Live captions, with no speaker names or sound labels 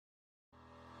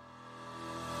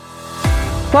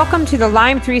Welcome to the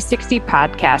Lyme 360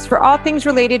 podcast for all things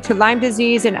related to Lyme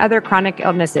disease and other chronic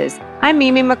illnesses. I'm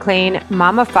Mimi McLean,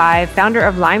 mom of 5, founder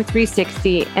of Lyme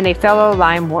 360, and a fellow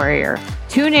Lyme warrior.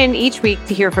 Tune in each week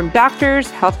to hear from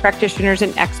doctors, health practitioners,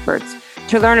 and experts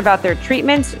to learn about their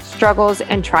treatments, struggles,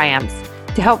 and triumphs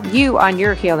to help you on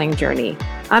your healing journey.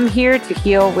 I'm here to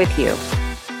heal with you.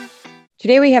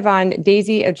 Today we have on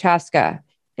Daisy Ochaska,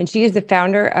 and she is the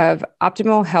founder of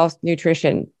Optimal Health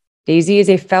Nutrition. Daisy is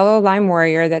a fellow Lyme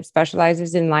warrior that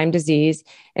specializes in Lyme disease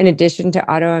in addition to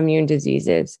autoimmune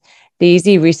diseases.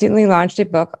 Daisy recently launched a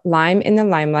book, Lyme in the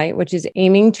Limelight, which is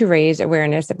aiming to raise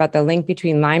awareness about the link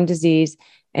between Lyme disease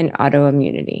and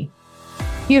autoimmunity.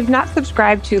 If you have not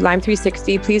subscribed to Lyme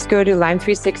 360, please go to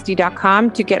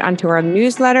lyme360.com to get onto our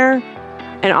newsletter.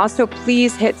 And also,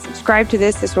 please hit subscribe to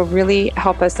this. This will really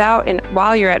help us out. And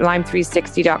while you're at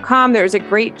lyme360.com, there's a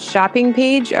great shopping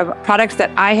page of products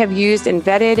that I have used and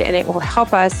vetted, and it will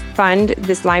help us fund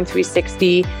this Lyme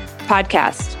 360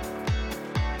 podcast.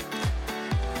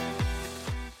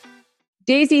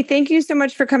 Daisy, thank you so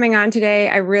much for coming on today.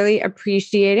 I really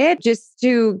appreciate it. Just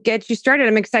to get you started,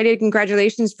 I'm excited.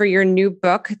 Congratulations for your new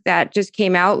book that just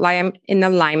came out, Lyme in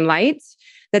the Limelight.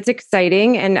 That's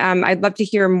exciting. And I'd love to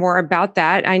hear more about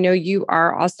that. I know you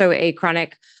are also a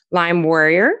chronic Lyme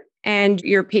warrior, and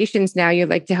your patients now you'd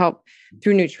like to help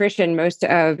through nutrition. Most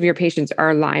of your patients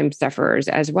are Lyme sufferers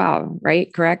as well,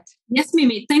 right? Correct? Yes,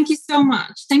 Mimi. Thank you so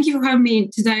much. Thank you for having me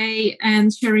today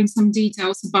and sharing some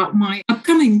details about my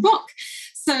upcoming book.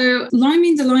 So Lyme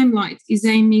in the Limelight is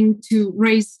aiming to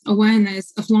raise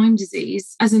awareness of Lyme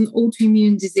disease as an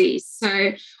autoimmune disease.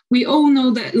 So we all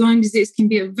know that Lyme disease can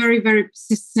be a very, very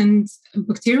persistent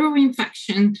bacterial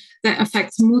infection that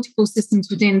affects multiple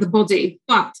systems within the body.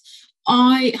 But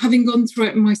having gone through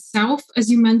it myself,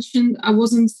 as you mentioned, I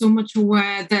wasn't so much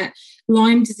aware that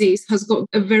Lyme disease has got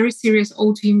a very serious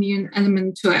autoimmune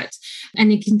element to it.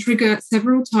 And it can trigger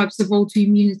several types of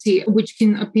autoimmunity, which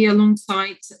can appear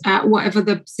alongside whatever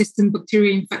the persistent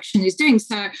bacterial infection is doing.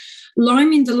 So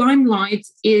Lyme in the Limelight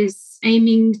is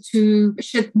aiming to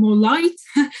shed more light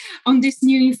on this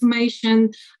new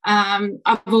information.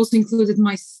 I've also included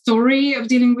my story of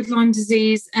dealing with Lyme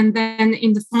disease. And then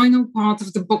in the final part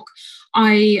of the book,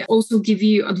 I also give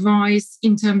you advice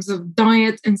in terms of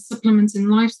diet and supplements and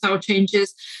lifestyle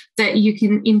changes that you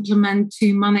can implement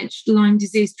to manage Lyme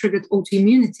disease-triggered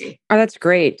autoimmunity. Oh, that's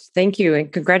great. Thank you.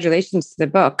 And congratulations to the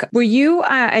book. Were you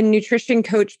a nutrition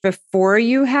coach before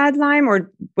you had Lyme, or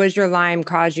was your Lyme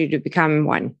cause you to become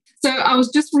one? So I was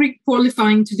just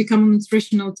re-qualifying to become a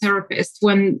nutritional therapist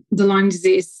when the Lyme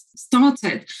disease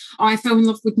started. I fell in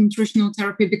love with nutritional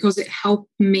therapy because it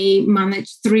helped me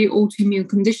manage 3 autoimmune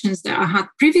conditions that I had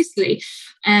previously.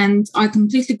 And I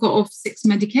completely got off 6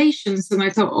 medications. And I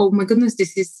thought, oh my goodness,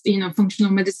 this is,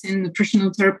 functional medicine,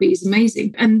 nutritional therapy is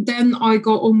amazing. And then I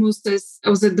got I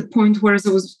was at the point where I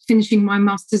was finishing my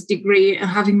master's degree and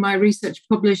having my research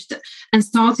published and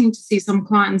starting to see some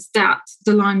clients that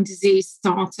the Lyme disease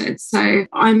started. So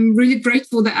I'm really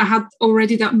grateful that I had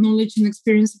already that knowledge and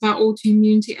experience about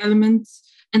autoimmunity elements.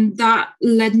 And that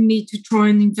led me to try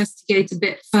and investigate a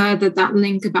bit further that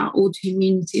link about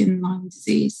autoimmunity and Lyme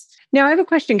disease. Now, I have a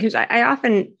question because I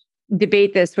often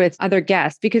debate this with other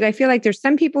guests because I feel like there's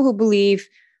some people who believe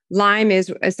Lyme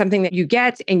is something that you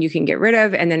get and you can get rid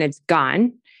of and then it's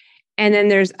gone. And then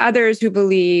there's others who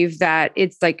believe that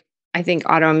it's like, I think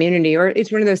autoimmunity, or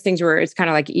it's one of those things where it's kind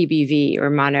of like EBV or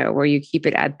mono, where you keep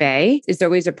it at bay. It's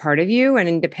always a part of you.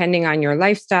 And depending on your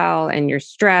lifestyle and your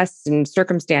stress and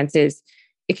circumstances,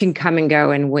 it can come and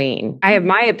go and wane. I have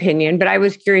my opinion, but I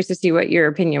was curious to see what your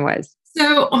opinion was.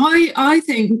 So I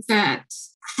think that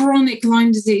chronic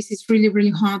Lyme disease is really,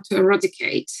 really hard to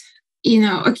eradicate.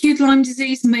 Acute Lyme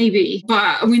disease, maybe,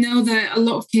 but we know that a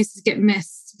lot of cases get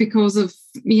missed because of,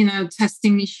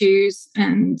 testing issues.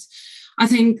 And I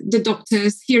think the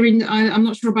doctors here I'm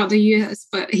not sure about the US,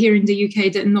 but here in the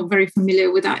UK, they're not very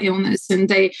familiar with that illness. And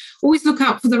they always look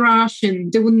out for the rash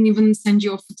and they wouldn't even send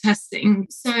you off for testing.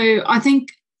 So I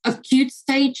think acute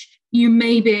stage, you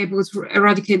may be able to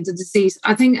eradicate the disease.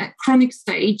 I think at chronic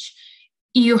stage,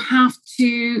 you have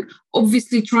to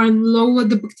obviously try and lower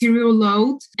the bacterial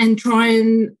load and try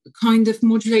and kind of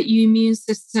modulate your immune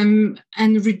system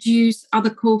and reduce other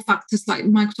cofactors like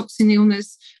mycotoxin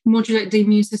illness, modulate the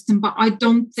immune system. But I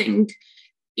don't think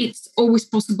it's always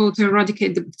possible to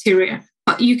eradicate the bacteria.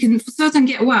 But you can for certain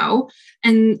get well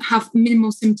and have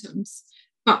minimal symptoms.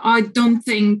 But I don't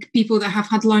think people that have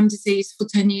had Lyme disease for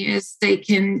 10 years, they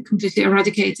can completely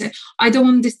eradicate it. I don't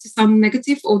want this to sound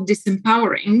negative or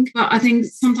disempowering, but I think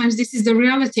sometimes this is the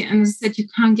reality. And as I said, you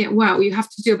can't get well. You have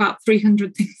to do about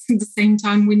 300 things at the same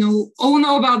time. We all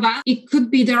know about that. It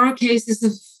could be, there are cases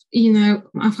of,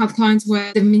 I've had clients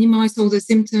where they minimized all the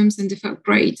symptoms and they felt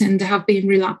great, and there have been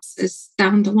relapses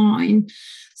down the line.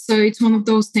 So it's one of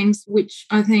those things which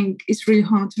I think is really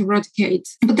hard to eradicate.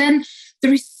 But then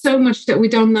there is so much that we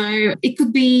don't know. It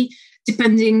could be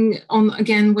depending on,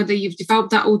 again, whether you've developed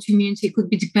that autoimmunity. It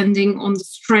could be depending on the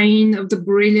strain of the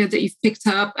Borrelia that you've picked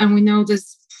up. And we know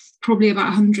there's probably about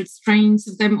 100 strains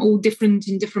of them, all different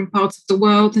in different parts of the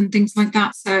world and things like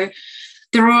that. So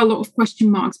there are a lot of question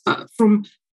marks. But from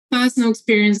personal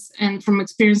experience and from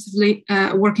experience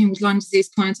of working with Lyme disease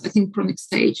clients, I think chronic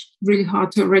stage, really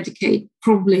hard to eradicate,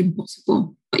 probably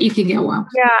impossible, but you can get well.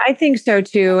 Yeah, I think so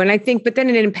too. And I think, but then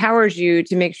it empowers you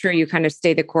to make sure you kind of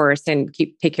stay the course and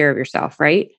take care of yourself,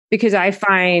 right? Because I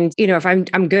find, if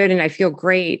I'm good and I feel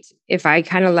great, if I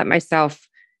kind of let myself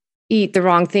eat the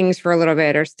wrong things for a little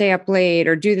bit or stay up late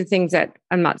or do the things that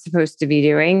I'm not supposed to be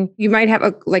doing, you might have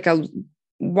a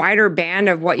wider band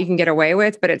of what you can get away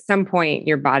with, but at some point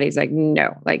your body's like,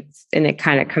 no, and it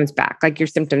kind of comes back, like your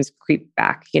symptoms creep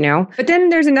back, But then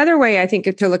there's another way I think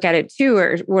to look at it too,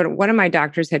 or what one of my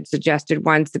doctors had suggested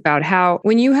once about how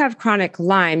when you have chronic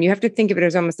Lyme, you have to think of it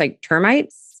as almost like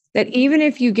termites, that even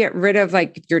if you get rid of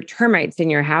your termites in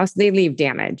your house, they leave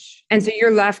damage. And so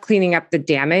you're left cleaning up the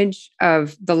damage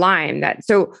of the Lyme.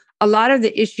 So a lot of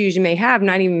the issues you may have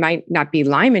might not be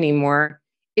Lyme anymore.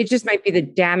 It just might be the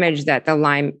damage that the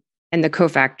Lyme and the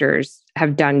cofactors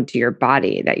have done to your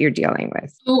body that you're dealing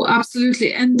with. Oh,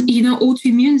 absolutely. And,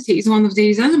 autoimmunity is one of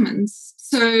these elements.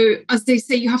 So as they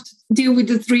say, you have to deal with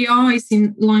the 3 I's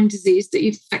in Lyme disease, the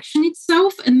infection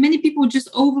itself. And many people just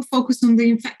over-focus on the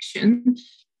infection,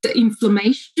 the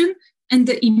inflammation, and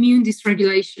the immune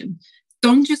dysregulation.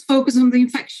 Don't just focus on the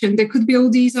infection. There could be all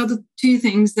these other 2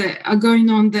 things that are going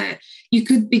on that you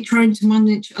could be trying to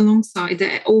manage alongside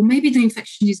it. Or maybe the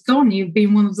infection is gone. You've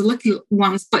been one of the lucky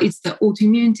ones, but it's the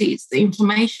autoimmunity, it's the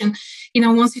inflammation.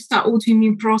 Once you start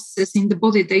autoimmune process in the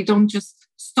body, they don't just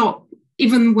stop,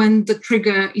 even when the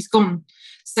trigger is gone.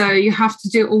 So you have to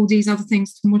do all these other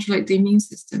things to modulate the immune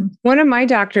system. One of my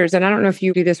doctors, and I don't know if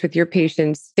you do this with your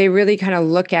patients, they really kind of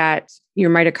look at your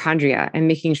mitochondria and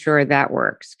making sure that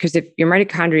works. Because if your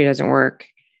mitochondria doesn't work,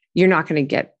 you're not going to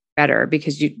get better,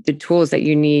 because the tools that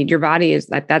you need, your body is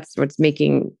that's what's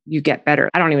making you get better.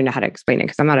 I don't even know how to explain it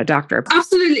because I'm not a doctor.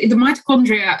 Absolutely. The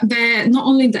mitochondria, they're not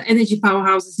only the energy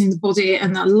powerhouses in the body,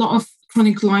 and a lot of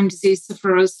chronic Lyme disease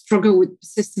sufferers struggle with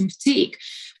persistent fatigue.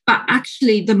 But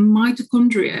actually, the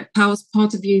mitochondria powers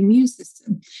part of your immune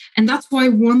system. And that's why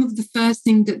one of the first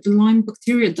things that the Lyme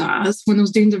bacteria does when I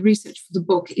was doing the research for the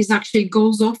book is actually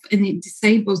goes off and it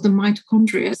disables the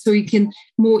mitochondria so you can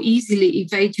more easily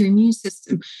evade your immune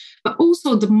system. But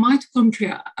also the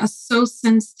mitochondria are so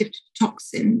sensitive to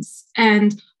toxins.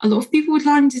 And a lot of people with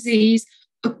Lyme disease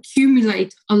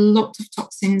accumulate a lot of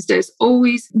toxins. There's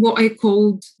always what I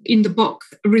called in the book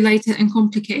related and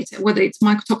complicated, whether it's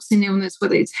mycotoxin illness,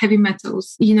 whether it's heavy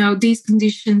metals. These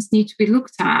conditions need to be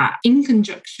looked at in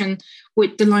conjunction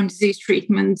with the Lyme disease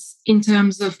treatments in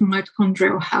terms of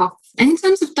mitochondrial health. And in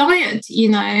terms of diet,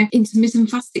 intermittent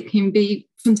fasting can be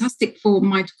fantastic for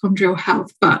mitochondrial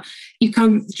health, but you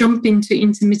can jump into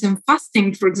intermittent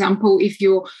fasting, for example, if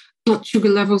your blood sugar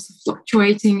levels are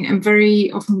fluctuating, and very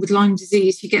often with Lyme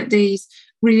disease, you get these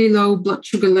really low blood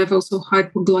sugar levels or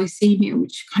hypoglycemia,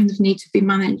 which kind of need to be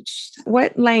managed.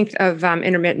 What length of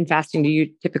intermittent fasting do you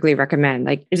typically recommend?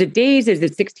 Is it days? Is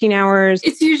it 16 hours?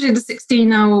 It's usually the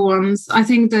 16-hour ones. I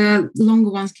think the longer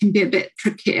ones can be a bit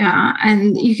trickier,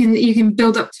 and you can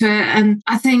build up to it. And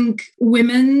I think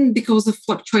women, because of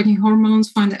fluctuating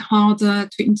hormones, find it harder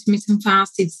to intermittent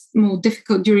fast. It's more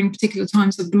difficult during particular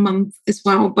times of the month as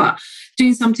well. But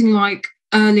doing something like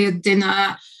earlier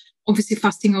dinner, obviously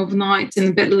fasting overnight, and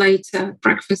a bit later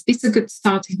breakfast, it's a good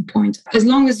starting point. As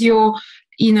long as your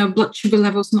blood sugar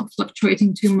levels not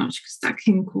fluctuating too much, because that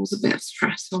can cause a bit of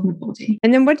stress on the body.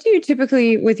 And then what do you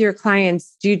typically, with your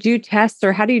clients, do you do tests,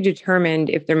 or how do you determine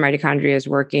if their mitochondria is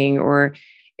working or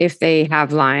if they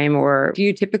have Lyme? Or do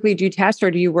you typically do tests,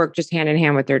 or do you work just hand in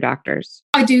hand with their doctors?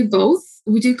 I do both.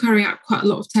 We do carry out quite a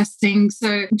lot of testing.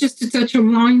 So just to touch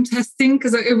on Lyme testing,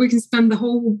 because we can spend the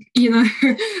whole,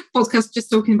 podcast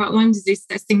just talking about Lyme disease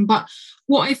testing. But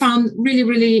what I found really,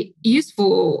 really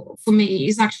useful for me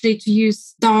is actually to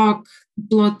use dark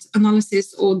blood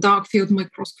analysis or dark field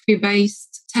microscopy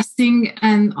based testing.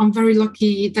 And I'm very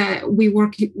lucky that we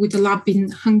work with a lab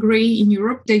in Hungary, in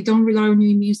Europe. They don't rely on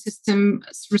your immune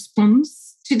system's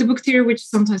response to the bacteria, which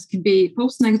sometimes can be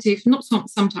false negative, not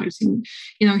sometimes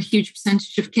in a huge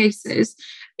percentage of cases.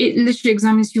 It literally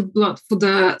examines your blood for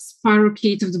the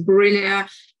spirochete of the Borrelia.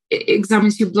 It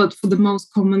examines your blood for the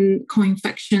most common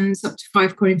co-infections, up to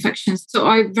 5 co-infections. So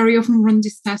I very often run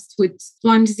this test with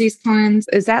Lyme disease clients.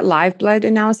 Is that live blood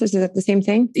analysis? Is that the same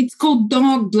thing? It's called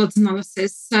dark blood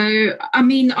analysis. So, I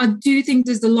mean, I do think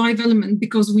there's the live element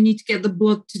because we need to get the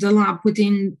blood to the lab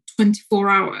within 24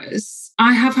 hours.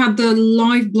 I have had the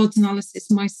live blood analysis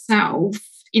myself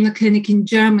in a clinic in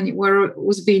Germany where I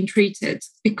was being treated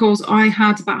because I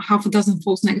had about half a dozen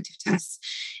false negative tests,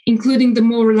 including the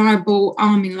more reliable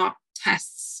Armin lab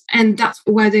tests. And that's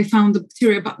where they found the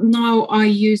bacteria. But now I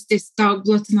use this dark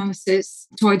blood analysis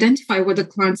to identify whether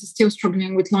clients are still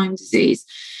struggling with Lyme disease.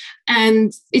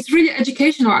 And it's really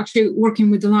educational, actually, working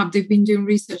with the lab. They've been doing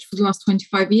research for the last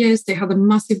 25 years. They had a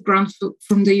massive grant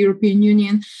from the European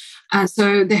Union.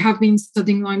 So they have been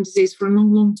studying Lyme disease for a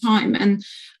long, long time. And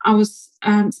I was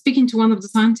speaking to one of the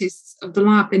scientists of the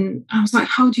lab, and I was like,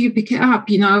 how do you pick it up?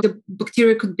 The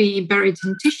bacteria could be buried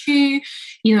in tissue,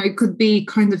 it could be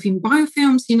kind of in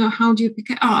biofilms, how do you pick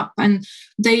it up? And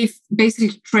they've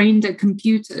basically trained their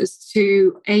computers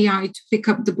to AI to pick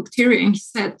up the bacteria. And he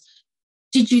said,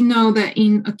 did you know that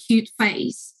in acute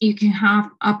phase, you can have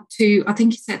up to, I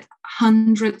think he said,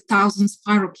 100,000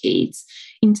 spirochetes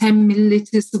in 10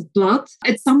 milliliters of blood?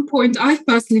 At some point, I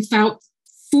personally felt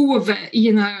full of it.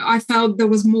 I felt there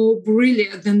was more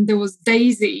Borrelia than there was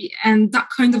Daisy. And that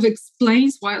kind of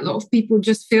explains why a lot of people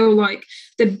just feel like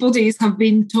their bodies have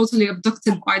been totally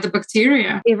abducted by the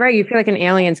bacteria. You're right. You feel like an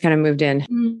alien's kind of moved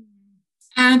in.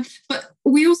 But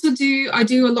we also I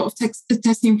do a lot of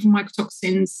testing for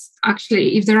mycotoxins.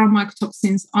 Actually, if there are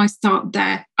mycotoxins, I start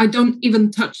there. I don't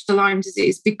even touch the Lyme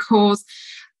disease because,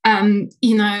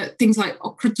 things like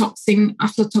ochratoxin,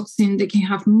 aflatoxin, they can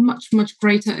have much, much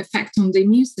greater effect on the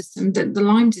immune system than the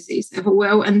Lyme disease ever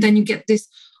will. And then you get this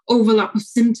overlap of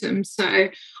symptoms. So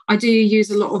I do use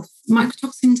a lot of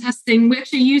mycotoxin testing. We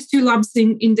actually use 2 labs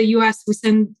in the US. We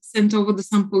sent over the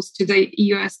samples to the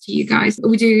US to you guys.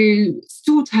 We do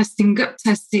stool testing, gut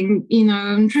testing,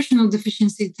 nutritional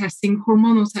deficiency testing,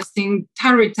 hormonal testing,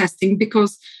 thyroid testing,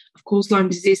 because of course, Lyme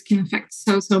disease can affect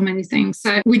so many things.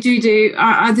 So we do,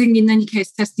 I think in any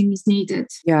case, testing is needed.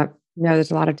 Yeah. No,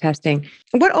 there's a lot of testing.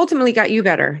 What ultimately got you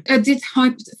better? I did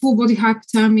full body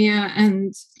hypothermia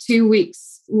and 2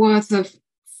 weeks worth of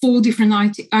 4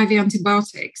 different IV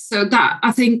antibiotics. So that,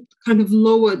 I think, kind of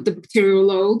lowered the bacterial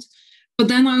load. But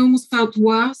then I almost felt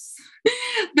worse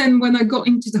than when I got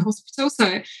into the hospital.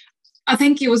 So I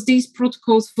think it was these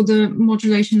protocols for the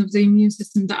modulation of the immune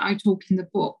system that I talk in the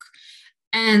book.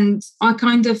 And I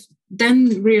kind of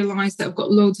then realized that I've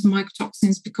got loads of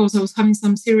mycotoxins because I was having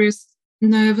some serious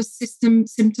nervous system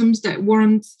symptoms that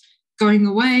weren't going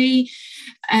away.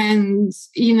 And,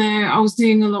 I was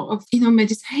doing a lot of,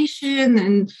 meditation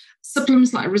and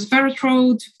supplements like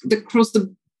resveratrol that cross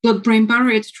the blood-brain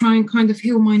barrier to try and kind of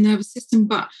heal my nervous system.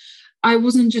 But I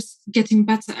wasn't just getting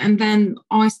better. And then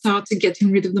I started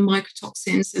getting rid of the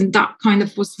mycotoxins. And that kind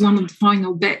of was one of the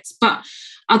final bits. But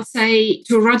I'd say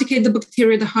to eradicate the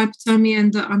bacteria, the hypothermia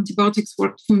and the antibiotics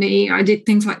worked for me. I did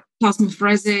things like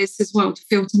plasmapheresis as well to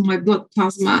filter my blood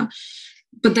plasma.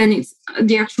 But then it's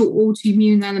the actual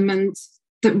autoimmune element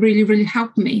that really, really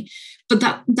helped me. But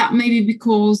that may be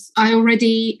because I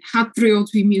already had 3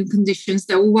 autoimmune conditions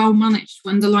that were well managed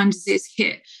when the Lyme disease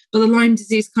hit. But the Lyme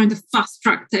disease kind of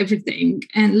fast-tracked everything.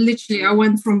 And literally, I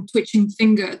went from twitching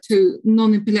finger to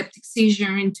non-epileptic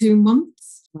seizure in 2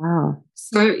 months. Wow.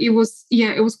 So it was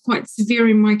quite severe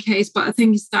in my case. But I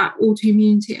think it's that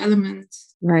autoimmunity element.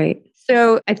 Right.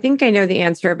 So I think I know the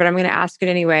answer, but I'm going to ask it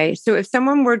anyway. So if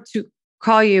someone were to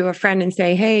call you, a friend, and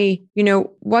say, hey,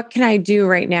 what can I do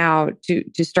right now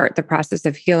to start the process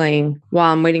of healing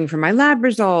while I'm waiting for my lab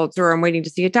results, or I'm waiting to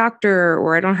see a doctor,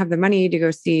 or I don't have the money to go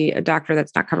see a doctor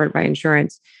that's not covered by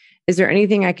insurance? Is there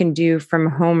anything I can do from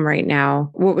home right now?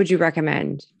 What would you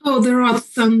recommend? Oh, there are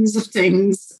tons of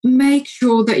things. Make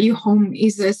sure that your home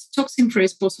is as toxin-free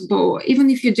as possible.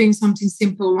 Even if you're doing something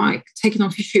simple like taking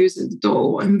off your shoes at the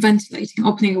door and ventilating,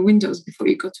 opening your windows before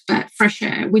you go to bed, fresh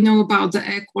air. We know about the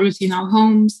air quality in our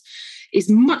homes is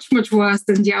much, much worse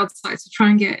than the outside. So try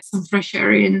and get some fresh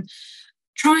air in.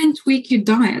 Try and tweak your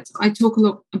diet. I talk a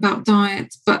lot about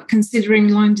diet, but considering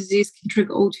Lyme disease can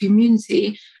trigger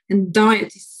autoimmunity, and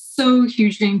diet is so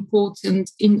hugely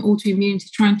important in autoimmunity,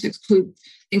 trying to exclude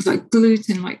things like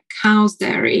gluten, like cow's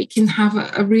dairy can have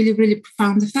a really, really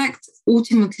profound effect.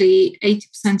 Ultimately,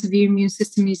 80% of your immune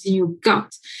system is in your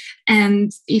gut.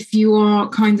 And if you are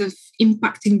kind of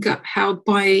impacting gut health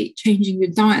by changing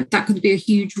your diet, that could be a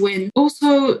huge win.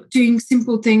 Also, doing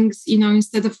simple things,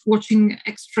 instead of watching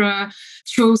extra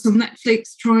shows on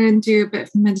Netflix, try and do a bit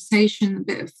of meditation, a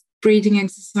bit of breathing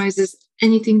exercises,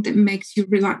 anything that makes you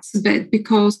relax a bit,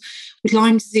 because with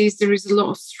Lyme disease, there is a lot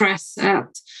of stress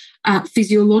at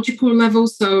physiological level.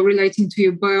 So relating to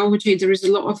your biology, there is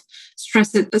a lot of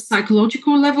stress at the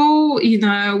psychological level,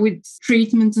 with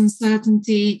treatment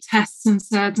uncertainty, tests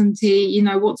uncertainty,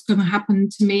 what's going to happen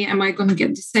to me? Am I going to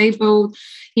get disabled?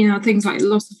 Things like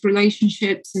loss of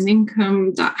relationships and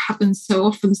income that happens so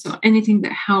often. So anything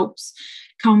that helps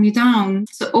calm you down.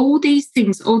 So all these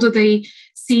things, although they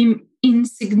seem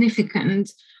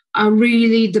insignificant, are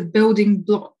really the building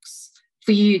blocks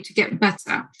for you to get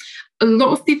better. A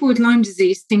lot of people with Lyme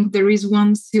disease think there is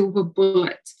one silver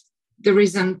bullet. There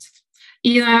isn't.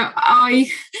 I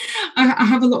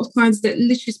have a lot of clients that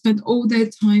literally spend all their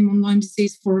time on Lyme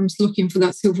disease forums looking for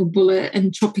that silver bullet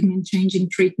and chopping and changing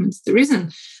treatments. There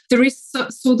isn't. There is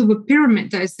sort of a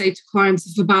pyramid that I say to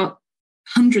clients of about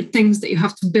 100 things that you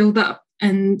have to build up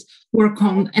and work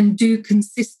on and do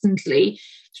consistently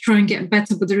to try and get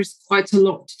better. But there is quite a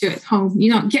lot to do at home.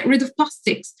 Get rid of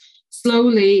plastics.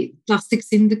 Slowly, plastics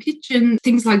in the kitchen,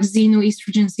 things like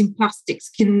xenoestrogens in plastics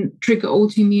can trigger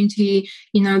autoimmunity.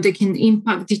 They can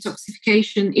impact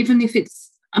detoxification, even if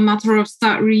it's a matter of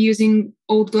start reusing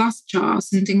old glass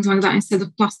jars and things like that instead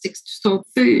of plastics to store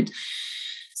food.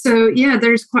 So yeah,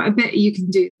 there's quite a bit you can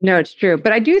do. No, it's true.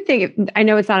 But I do think, I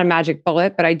know it's not a magic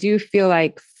bullet, but I do feel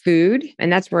like food,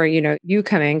 and that's where, you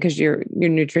come in because your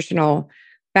nutritional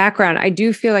background, I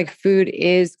do feel like food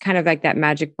is kind of like that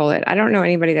magic bullet. I don't know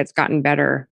anybody that's gotten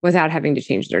better without having to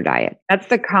change their diet. That's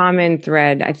the common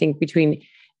thread, I think, between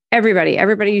everybody.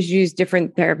 Everybody's used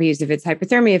different therapies, if it's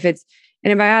hypothermia, if it's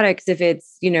antibiotics, if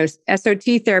it's,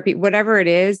 SOT therapy, whatever it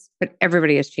is, but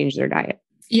everybody has changed their diet.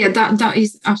 Yeah, that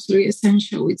is absolutely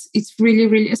essential. It's really,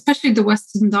 really, especially the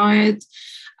Western diet.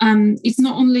 It's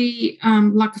not only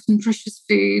lack of nutritious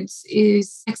foods,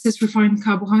 is excess refined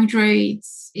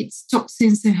carbohydrates, it's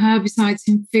toxins and herbicides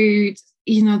in food.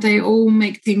 They all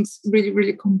make things really,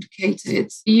 really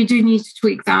complicated. You do need to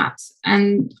tweak that.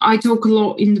 And I talk a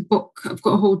lot in the book. I've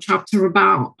got a whole chapter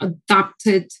about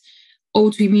adapted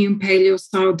autoimmune paleo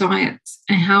style diet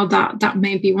and how that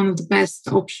may be one of the best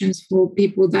options for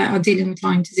people that are dealing with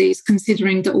Lyme disease,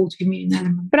 considering the autoimmune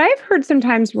element. But I've heard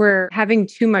sometimes where having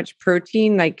too much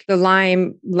protein, like the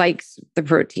Lyme likes the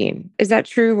protein. Is that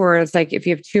true? Or it's like if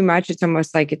you have too much, it's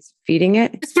almost like it's feeding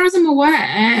it? As far as I'm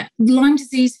aware, Lyme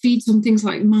disease feeds on things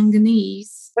like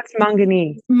manganese. What's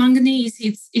manganese?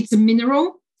 Manganese, it's a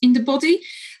mineral in the body.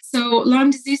 So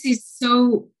Lyme disease is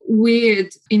so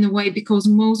weird in a way because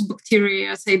most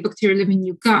bacteria live in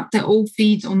your gut, they all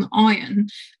feed on iron.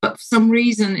 But for some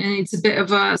reason, and it's a bit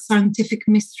of a scientific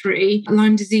mystery,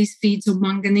 Lyme disease feeds on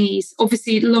manganese.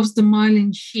 Obviously, it loves the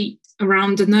myelin sheath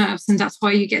around the nerves, and that's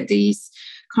why you get these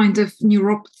kind of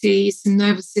neuropathies and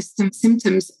nervous system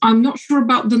symptoms. I'm not sure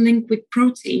about the link with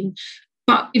protein,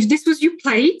 but if this was your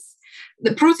plate,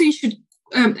 the protein should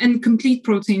and complete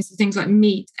proteins, things like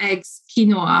meat, eggs,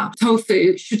 quinoa,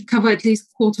 tofu, should cover at least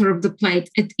a quarter of the plate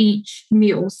at each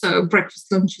meal, so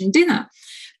breakfast, lunch, and dinner.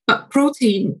 But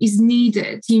protein is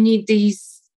needed. You need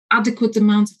these adequate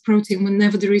amounts of protein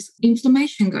whenever there is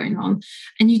inflammation going on.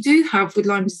 And you do have, with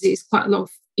Lyme disease, quite a lot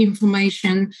of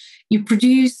inflammation. You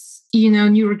produce,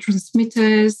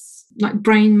 neurotransmitters, like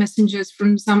brain messengers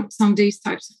from some of these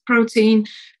types of protein.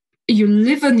 Your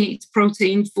liver needs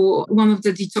protein for one of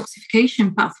the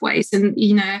detoxification pathways. And,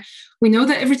 we know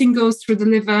that everything goes through the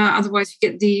liver. Otherwise, you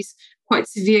get these quite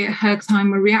severe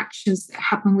Herxheimer reactions that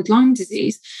happen with Lyme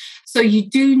disease. So you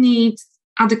do need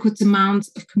adequate amounts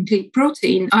of complete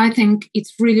protein. I think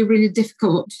it's really, really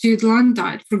difficult to do the Lyme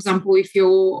diet. For example, if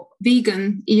you're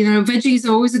vegan, veggies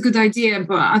are always a good idea,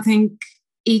 but I think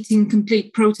eating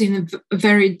complete protein and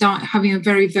having a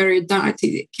very varied diet,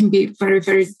 it can be very,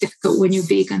 very difficult when you're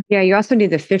vegan. Yeah, you also need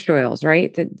the fish oils,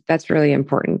 right? That's really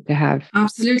important to have.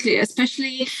 Absolutely,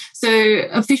 especially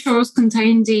fish oils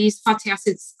contain these fatty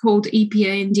acids called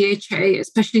EPA and DHA.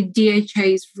 Especially DHA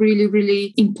is really,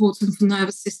 really important for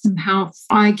nervous system health.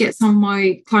 I get some of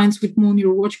my clients with more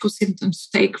neurological symptoms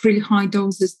to take really high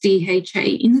doses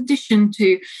DHA, in addition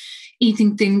to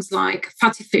eating things like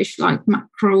fatty fish like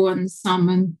mackerel and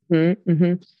salmon.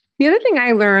 Mm-hmm. The other thing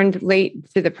I learned late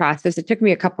to the process, it took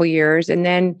me a couple of years, and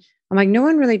then I'm like, no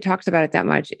one really talks about it that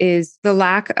much, is the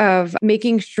lack of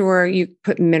making sure you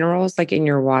put minerals like in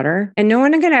your water. And no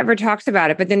one again ever talks about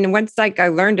it. But then once like I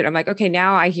learned it, I'm like, okay,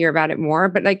 now I hear about it more.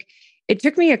 But like it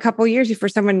took me a couple of years before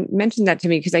someone mentioned that to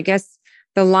me, because I guess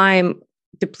the lime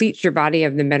depletes your body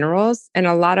of the minerals, and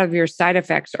a lot of your side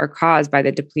effects are caused by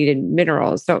the depleted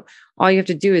minerals. So all you have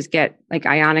to do is get like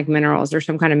ionic minerals or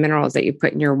some kind of minerals that you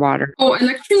put in your water. Or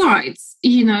electrolytes,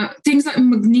 things like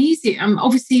magnesium.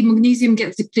 Obviously, magnesium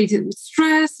gets depleted with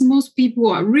stress. Most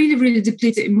people are really, really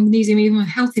depleted in magnesium, even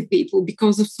healthy people,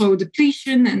 because of soil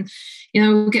depletion. And,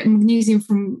 we get magnesium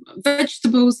from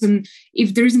vegetables. And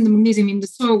if there isn't the magnesium in the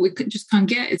soil, we just can't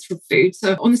get it through food.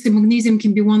 So honestly, magnesium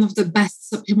can be one of the best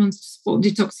supplements to support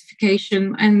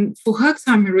detoxification. And for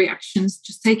Herxheimer reactions,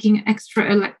 just taking extra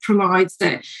electrolytes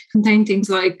that contain things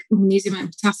like magnesium and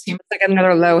potassium. It's like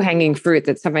another low-hanging fruit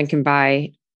that someone can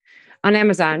buy on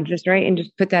Amazon, and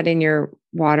just put that in your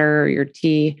water or your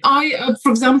tea.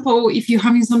 For example, if you're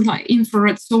having something like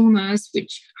infrared saunas,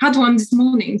 which had one this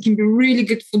morning, can be really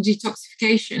good for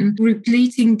detoxification.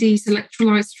 Repleting these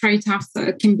electrolytes straight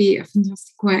after can be a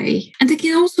fantastic way. And they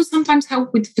can also sometimes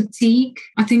help with fatigue.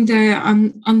 I think they're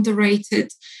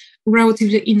underrated,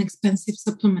 relatively inexpensive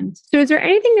supplement. So is there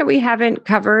anything that we haven't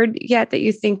covered yet that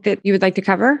you think that you would like to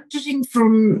cover? Judging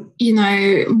from,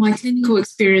 my clinical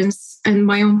experience and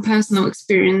my own personal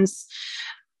experience,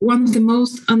 one of the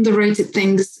most underrated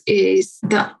things is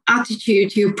the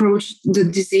attitude you approach the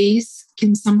disease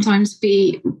can sometimes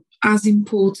be as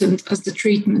important as the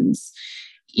treatments.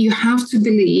 You have to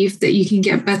believe that you can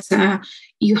get better.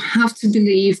 You have to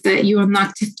believe that you are an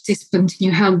active participant in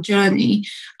your health journey.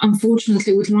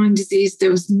 Unfortunately, with Lyme disease,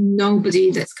 there was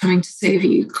nobody that's coming to save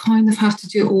you. You kind of have to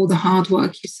do all the hard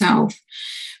work yourself.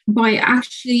 By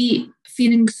actually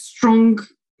feeling strong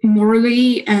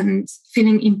morally and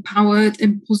feeling empowered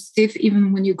and positive,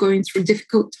 even when you're going through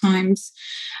difficult times,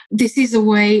 this is a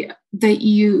way that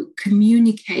you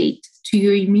communicate to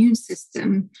your immune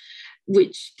system,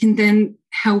 which can then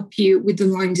help you with the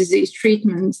Lyme disease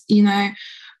treatment.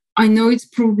 I know it's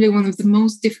probably one of the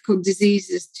most difficult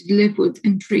diseases to live with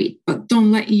and treat, but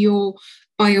don't let your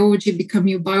biology become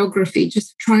your biography.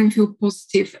 Just try and feel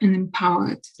positive and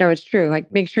empowered. No, it's true.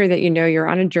 Like make sure that you're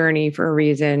on a journey for a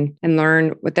reason and learn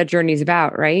what that journey is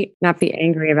about, right? Not be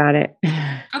angry about it.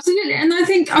 Absolutely. And I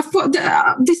think I've put,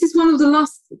 this is one of the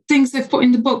last things I've put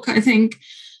in the book. I think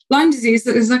Lyme disease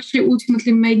has actually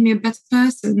ultimately made me a better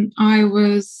person. I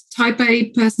was type A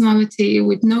personality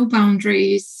with no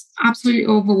boundaries, absolutely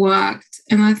overworked.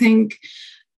 And I think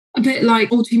a bit like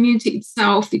autoimmunity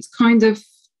itself, it's kind of,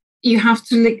 you have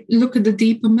to look at the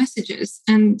deeper messages.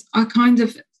 And I kind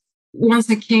of, once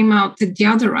I came out at the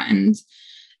other end,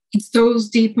 it's those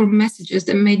deeper messages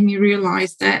that made me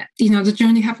realize that, the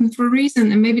journey happened for a reason.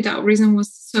 And maybe that reason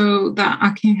was so that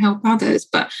I can help others,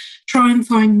 but try and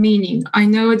find meaning. I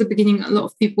know at the beginning, a lot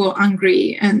of people are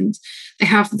angry and they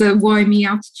have the why me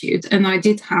attitude. And I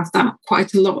did have that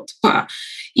quite a lot. But,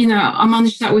 I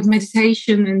managed that with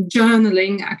meditation and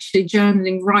journaling. Actually,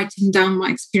 writing down my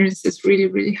experiences really,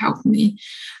 really helped me.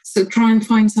 So try and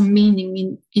find some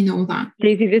meaning in all that.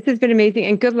 Daisy, this has been amazing.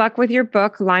 And good luck with your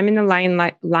book, Lyme and the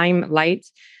Limelight.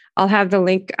 I'll have the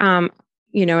link,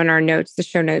 in our notes, the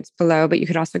show notes below, but you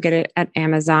could also get it at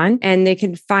Amazon, and they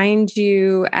can find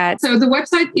you at... So the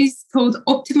website is called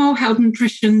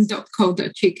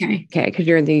optimalhealthnutrition.co.uk. Okay, because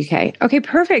you're in the UK. Okay,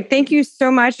 perfect. Thank you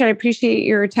so much. I appreciate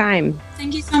your time.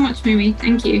 Thank you so much, Mimi.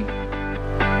 Thank you.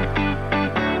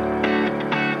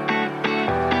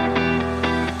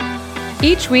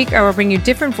 Each week, I will bring you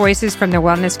different voices from the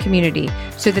wellness community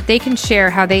so that they can share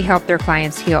how they help their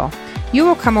clients heal. You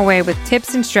will come away with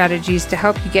tips and strategies to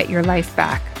help you get your life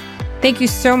back. Thank you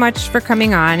so much for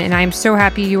coming on, and I am so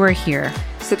happy you are here.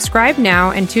 Subscribe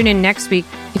now and tune in next week.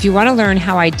 If you want to learn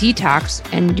how I detox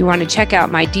and you want to check out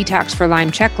my Detox for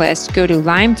Lyme checklist, go to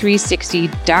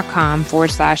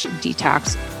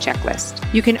lyme360.com/detox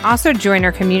checklist. You can also join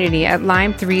our community at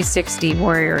Lyme360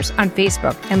 Warriors on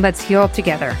Facebook, and let's heal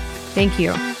together. Thank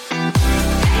you.